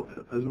accessible.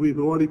 As we've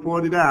already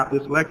pointed out,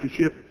 this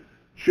lectureship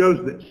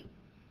shows this.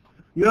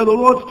 You know, the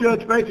Lord's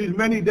Church faces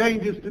many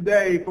dangers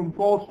today from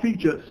false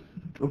teachers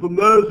and from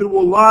those who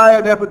will lie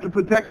in an effort to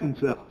protect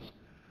themselves.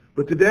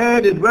 But today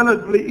it is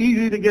relatively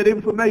easy to get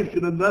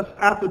information and thus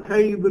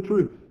ascertain the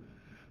truth.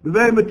 The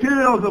very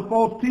materials of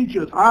false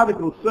teachers,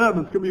 articles,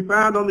 sermons can be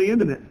found on the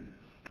internet.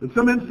 In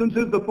some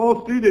instances, the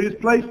false teacher has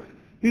placed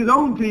his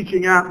own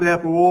teaching out there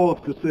for all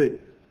to see.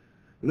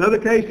 In other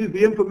cases,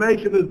 the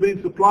information has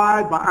been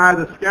supplied by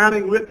either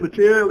scanning written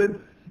material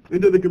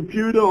into the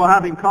computer or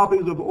having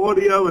copies of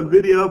audio and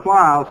video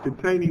files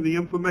containing the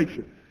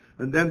information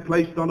and then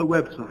placed on a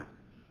website.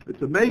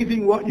 It's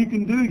amazing what you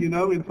can do,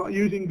 in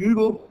using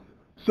Google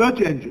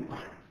search engines.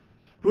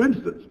 For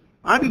instance,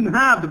 I didn't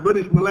have the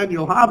British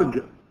Millennial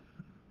Harbinger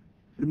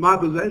in my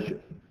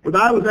possession, but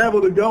I was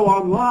able to go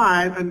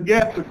online and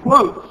get the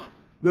quotes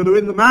that are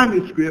in the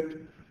manuscript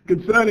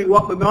concerning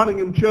what the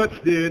Nottingham Church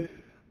did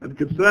and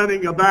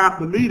concerning about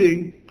the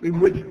meeting in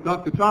which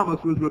Dr.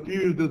 Thomas was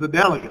refused as a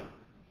delegate.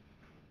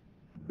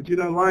 But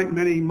like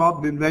many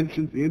modern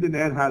inventions, the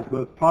Internet has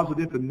both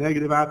positive and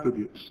negative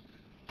attributes.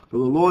 For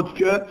the Lord's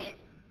church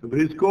and for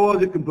his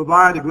cause, it can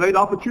provide a great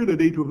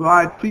opportunity to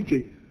provide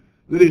teaching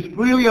that is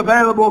freely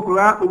available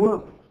throughout the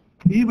world.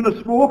 Even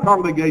a small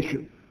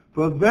congregation,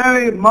 for a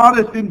very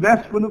modest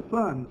investment of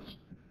funds,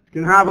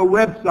 can have a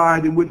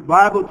website in which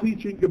Bible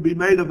teaching can be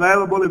made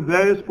available in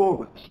various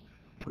formats.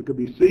 It can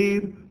be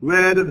seen,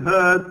 read, and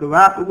heard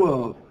throughout the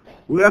world,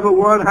 wherever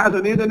one has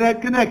an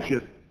Internet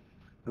connection.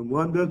 And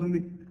one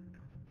doesn't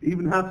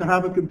even have to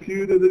have a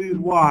computer that is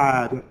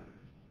wired.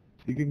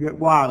 You can get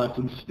wireless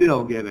and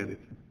still get at it.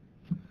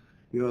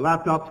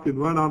 Laptops can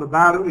run on a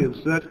battery and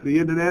search the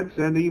Internet,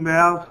 send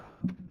emails,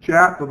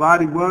 chat,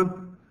 providing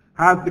one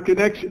has the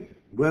connection,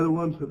 whether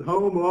one's at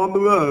home or on the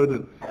road.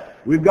 And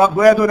we've got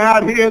brethren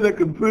out here that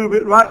can prove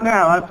it right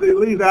now. I see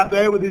Lee's out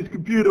there with his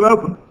computer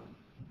open.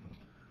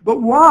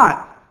 But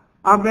why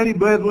are many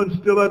brethren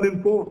still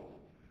uninformed?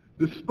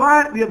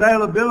 Despite the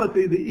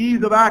availability, the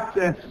ease of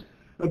access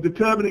of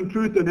determining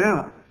truth and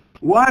error,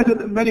 why is it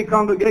that many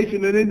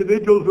congregations and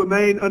individuals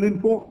remain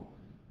uninformed?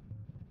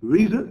 The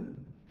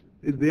reason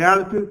is the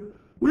attitude.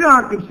 We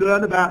aren't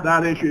concerned about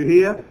that issue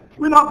here.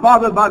 We're not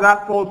bothered by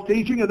that false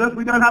teaching, and thus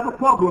we don't have a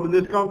problem in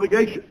this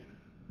congregation.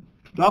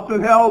 It's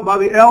often held by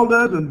the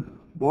elders and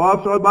more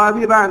also by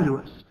the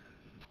evangelists.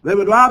 They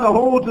would rather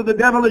hold to the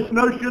devilish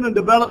notion and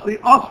develop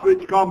the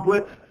ostrich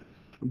complex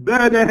and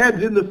bury their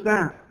heads in the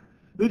sand.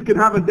 This can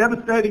have a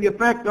devastating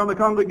effect on the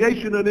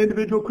congregation and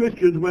individual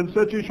Christians when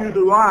such issues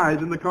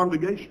arise in the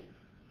congregation.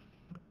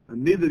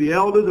 And neither the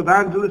elders,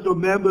 evangelists, or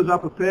members are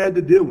prepared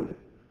to deal with it.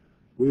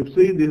 We have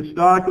seen the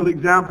historical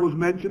examples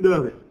mentioned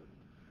earlier.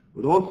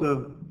 But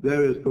also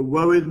there is the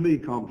woe is me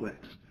complex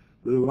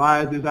that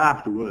arises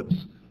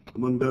afterwards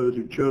among those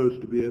who chose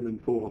to be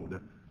uninformed.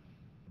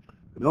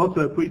 And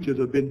also preachers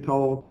have been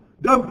told,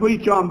 don't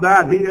preach on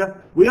that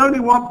here. We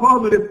only want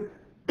positive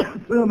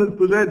sermons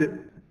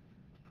presented.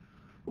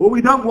 Or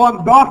we don't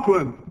want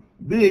doctrine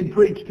being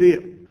preached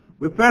here.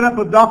 We're fed up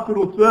with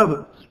doctrinal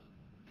sermons.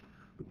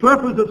 The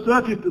purpose of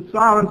such is to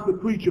silence the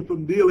preacher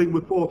from dealing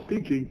with false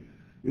teaching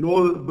in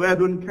order that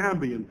brethren can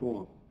be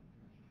informed.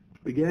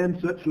 Again,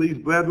 such leaves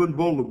brethren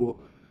vulnerable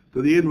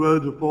to the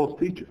inroads of false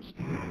teachers.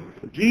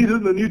 If Jesus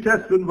and the New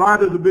Testament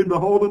writers have been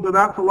beholden to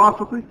that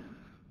philosophy,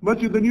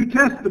 much of the New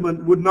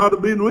Testament would not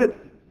have been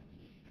written.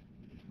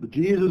 But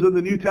Jesus and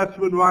the New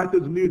Testament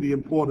writers knew the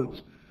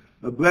importance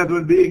of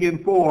brethren being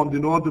informed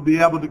in order to be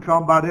able to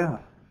combat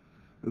error.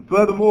 And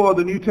furthermore,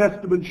 the New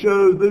Testament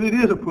shows that it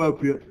is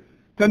appropriate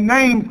to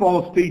name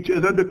false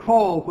teachers and to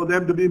call for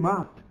them to be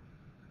marked.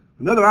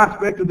 Another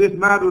aspect of this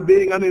matter of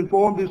being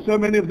uninformed is so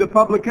many of the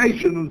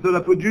publications that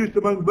are produced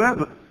among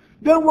brethren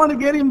don't want to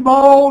get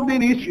involved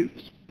in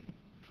issues.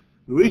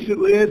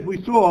 Recently, as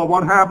we saw,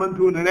 what happened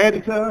to an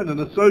editor and an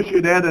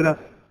associate editor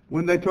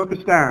when they took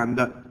a stand,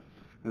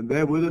 and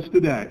they're with us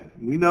today.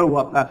 We know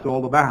what that's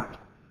all about.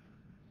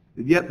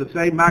 And yet the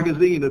same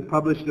magazine had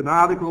published an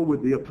article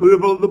with the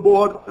approval of the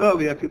board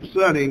earlier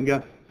concerning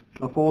a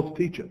false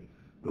teacher.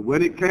 But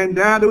when it came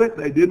down to it,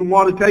 they didn't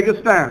want to take a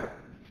stand.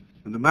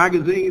 And the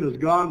magazine has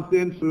gone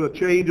since through a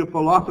change of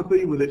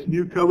philosophy with its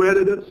new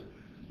co-editors,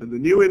 and the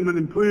new and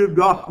improved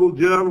Gospel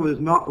Journal is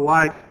not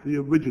like the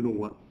original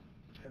one.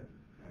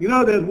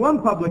 There's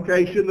one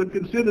publication that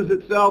considers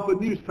itself a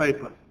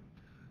newspaper,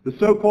 the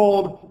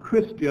so-called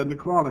Christian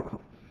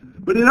Chronicle.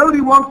 But it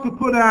only wants to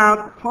put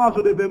out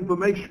positive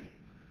information.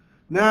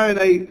 Now, in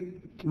a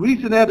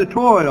recent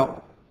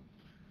editorial,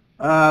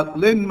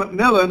 Lynn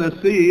McMillan, a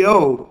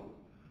CEO,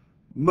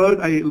 wrote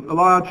a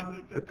large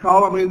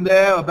column in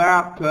there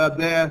about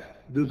their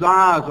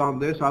desires on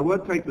this. I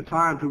won't take the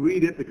time to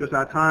read it because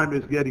our time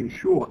is getting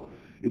short.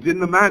 It's in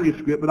the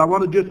manuscript, but I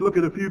want to just look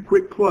at a few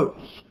quick quotes.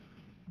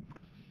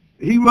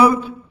 He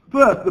wrote,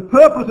 first, the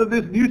purpose of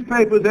this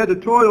newspaper's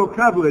editorial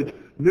coverage,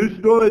 news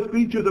stories,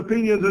 features,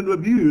 opinions, and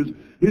reviews,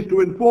 is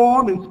to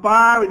inform,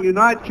 inspire, and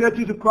unite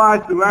churches of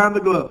Christ around the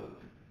globe.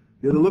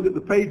 Yet a look at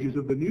the pages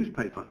of the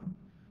newspaper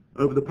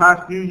over the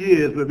past few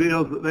years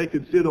reveals that they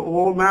consider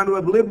all manner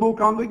of liberal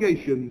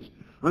congregations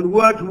and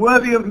works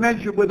worthy of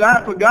mention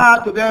without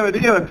regard to their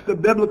adherence to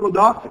biblical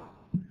doctrine.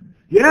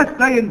 Yes,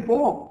 they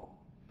inform,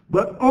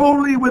 but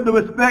only with the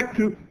respect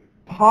to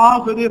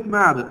positive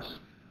matters,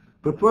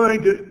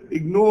 preferring to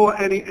ignore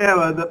any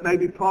error that may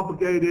be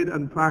propagated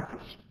and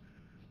practiced.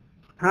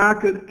 How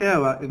can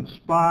error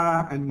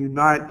inspire and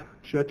unite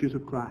churches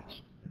of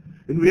Christ?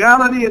 In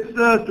reality, it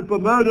serves to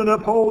promote and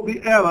uphold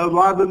the error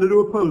rather than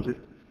to oppose it.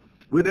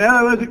 When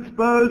error is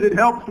exposed, it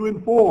helps to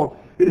inform.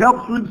 It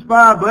helps to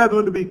inspire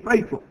brethren to be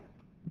faithful.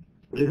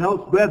 It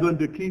helps brethren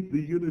to keep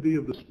the unity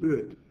of the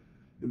Spirit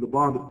in the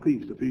bond of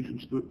peace,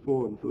 Ephesians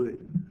 4 and 3.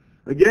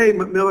 Again,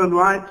 Macmillan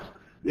writes,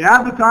 the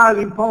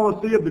advertising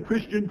policy of the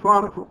Christian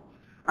Chronicle,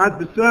 as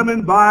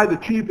determined by the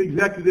chief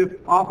executive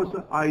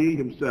officer, i.e.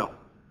 himself,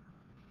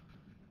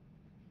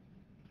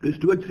 is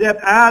to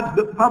accept ads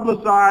that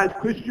publicize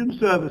Christian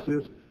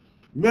services,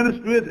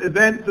 ministries,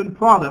 events, and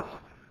products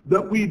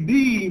that we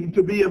deem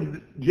to be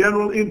of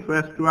general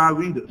interest to our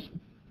readers.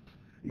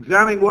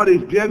 Examining what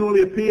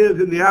generally appears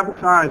in the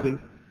advertising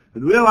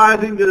and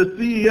realizing that as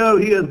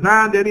CEO he has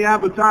banned any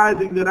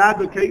advertising that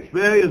advocates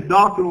various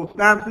doctrinal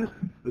stances,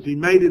 as he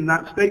made in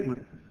that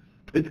statement,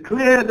 it's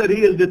clear that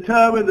he is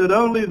determined that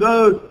only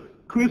those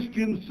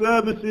Christian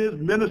services,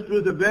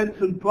 ministries,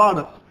 events, and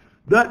products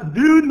that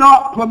do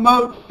not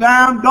promote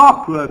sound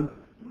doctrine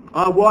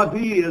are what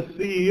he, as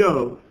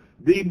CEO,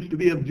 deems to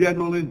be of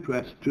general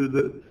interest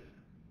to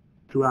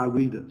our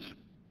readers.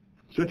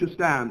 Such a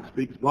stand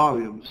speaks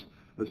volumes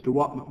as to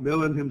what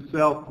Macmillan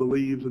himself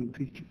believes and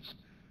teaches.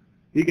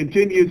 He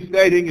continues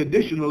stating,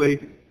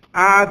 additionally,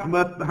 ads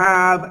must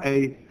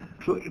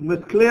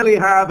clearly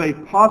have a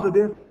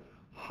positive,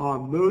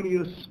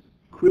 harmonious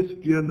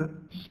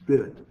Christian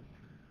spirit.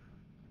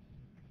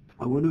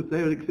 I wonder if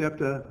they would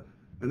accept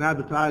an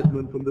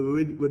advertisement from the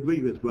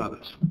Rodriguez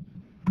brothers.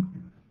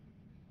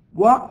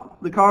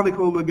 What the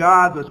Chronicle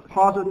regards as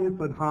positive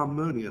and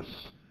harmonious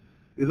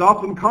is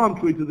often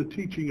contrary to the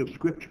teaching of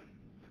Scripture.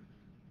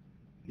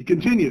 He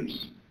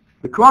continues,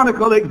 the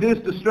Chronicle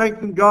exists to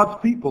strengthen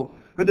God's people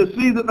and to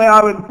see that they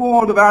are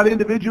informed about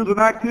individuals and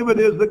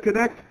activities that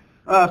connect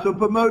us and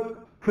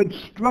promote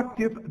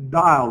constructive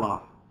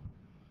dialogue.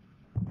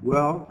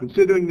 Well,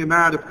 considering the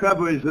amount of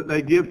coverage that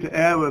they give to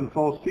error and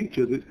false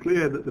teachers, it's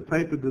clear that the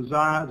paper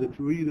desires its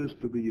readers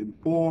to be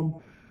informed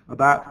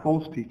about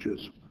false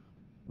teachers,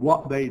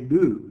 what they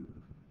do,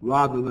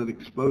 rather than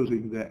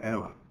exposing their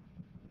error.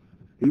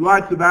 He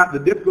writes about the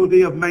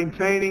difficulty of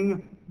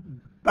maintaining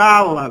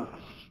balance.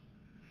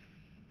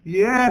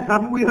 Yes,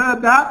 haven't we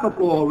heard that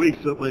before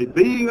recently?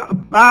 Being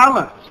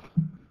balanced.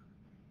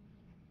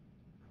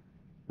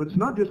 But it's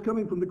not just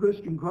coming from the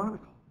Christian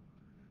Chronicle.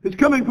 It's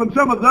coming from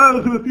some of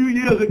those who a few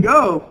years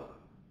ago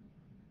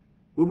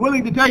were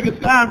willing to take a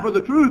stand for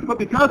the truth, but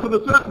because of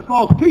a certain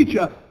false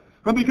teacher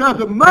and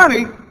because of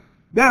money,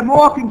 they're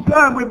more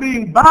concerned with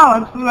being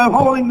balanced than they're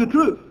holding the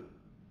truth.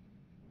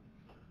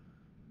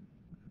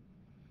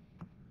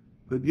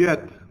 But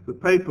yet, the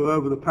paper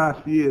over the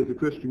past years, the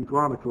Christian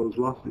Chronicle, has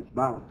lost its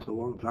balance a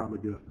long time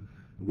ago.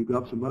 And we've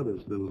got some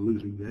others that are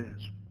losing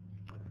theirs.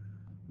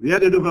 The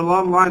editor of an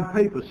online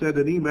paper sent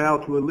an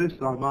email to a list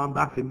I'm on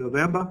back in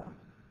November.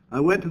 I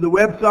went to the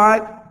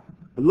website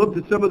and looked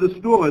at some of the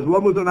stories.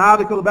 One was an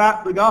article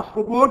about the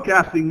Gospel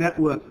Broadcasting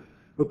Network.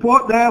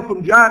 Report there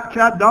from Chad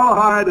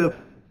Dollahide of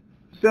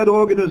said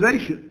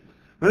organization.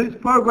 And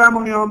it's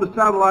programming on the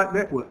satellite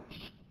networks.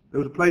 There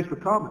was a place for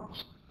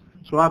comments.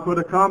 So I put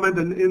a comment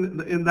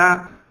in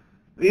that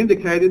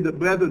indicated that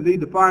brethren need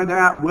to find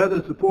out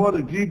whether support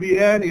of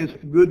GBN is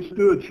good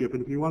stewardship.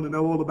 And if you want to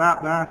know all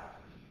about that,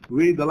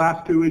 read the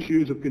last 2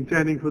 issues of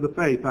Contending for the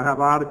Faith. I have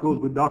articles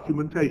with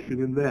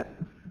documentation in there,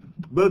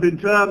 both in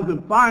terms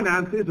of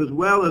finances as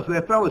well as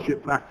their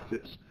fellowship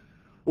practices.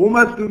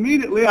 Almost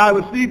immediately I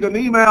received an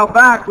email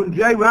back from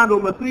J. Randall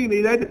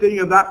Matheny, the editing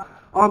of that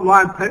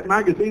online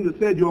magazine, that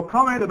said, your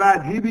comment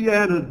about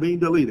GBN has been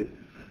deleted,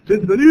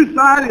 since the new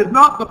site is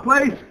not the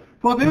place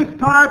for this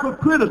type of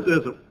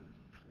criticism.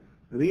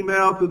 An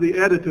email to the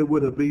editor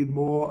would have been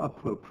more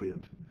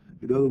appropriate.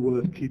 In other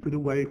words, keep it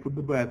away from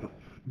the brethren.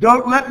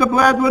 Don't let the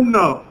brethren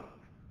know.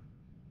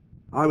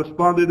 I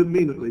responded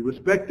immediately.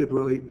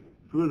 Respectfully,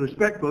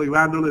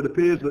 Randall, it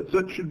appears that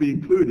such should be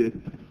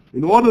included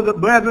in order that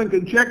brethren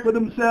can check for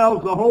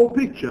themselves the whole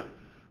picture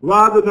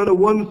rather than a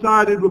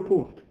one-sided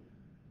report.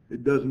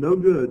 It does no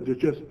good to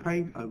just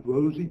paint a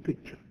rosy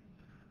picture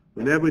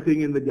when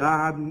everything in the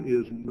garden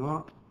is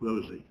not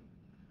rosy.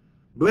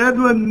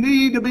 Brethren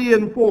need to be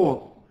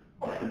informed.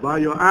 And by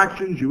your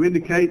actions you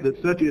indicate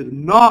that such is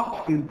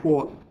not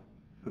important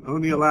and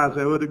only allows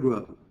error to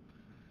grow.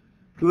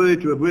 Clearly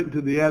to have written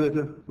to the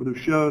editor would have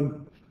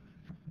shown,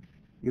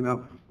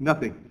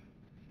 nothing.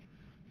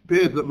 It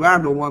appears that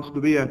Randall wants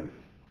to be a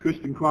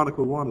Christian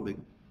Chronicle wannabe.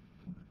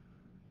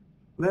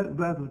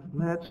 Brethren,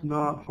 let's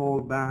not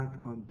hold back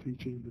on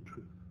teaching the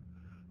truth.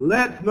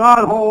 Let's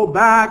not hold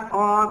back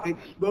on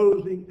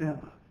exposing error.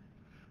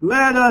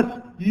 Let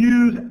us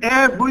use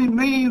every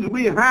means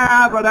we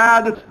have at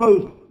our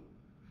disposal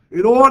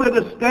in order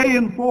to stay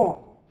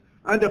informed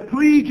and to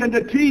preach and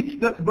to teach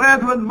that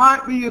brethren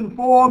might be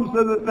informed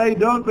so that they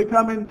don't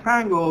become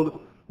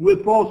entangled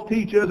with false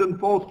teachers and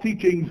false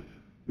teachings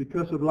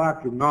because of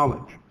lack of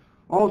knowledge.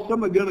 Or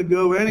some are going to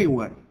go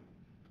anyway.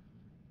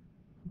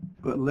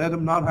 But let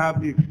them not have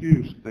the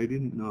excuse they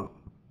didn't know.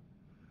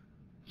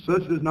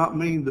 Such does not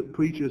mean that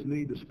preachers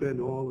need to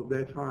spend all of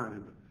their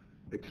time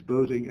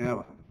exposing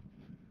error.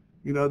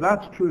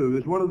 That's true.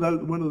 It's one of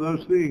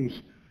those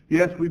things.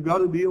 Yes, we've got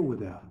to deal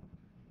with that.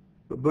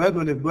 But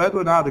brethren, if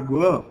brethren are to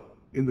grow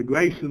in the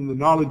grace and the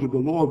knowledge of the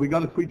Lord, we've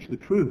got to preach the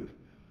truth.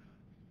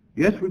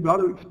 Yes, we've got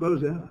to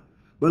expose error.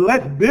 But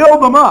let's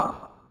build them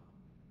up,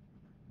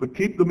 but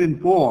keep them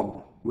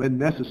informed when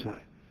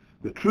necessary.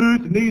 The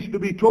truth needs to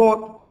be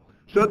taught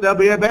so that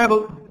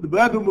the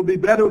brethren will be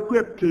better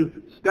equipped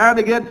to stand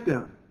against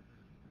them.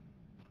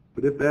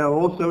 But if they are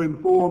also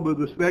informed with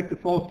respect to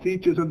false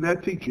teachers and their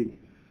teaching,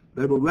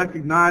 they will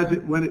recognize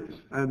it when it's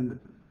and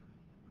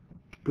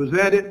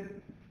present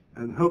it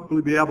and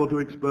hopefully be able to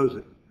expose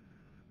it.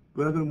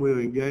 Brethren,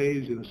 we're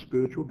engaged in a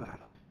spiritual battle.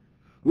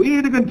 We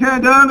need to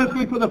contend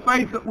earnestly for the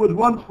faith that was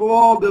once for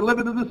all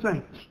delivered to the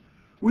saints.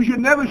 We should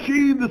never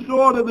sheathe the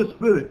sword of the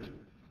Spirit,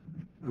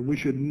 and we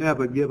should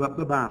never give up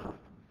the battle.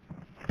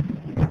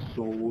 Our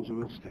souls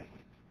are at stake.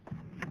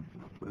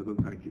 Brethren,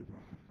 thank you.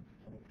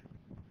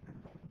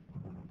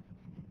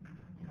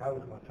 How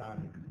was my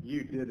timing?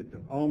 You did it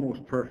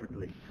almost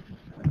perfectly.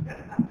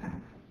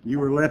 You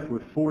were left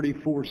with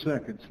 44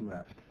 seconds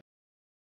left.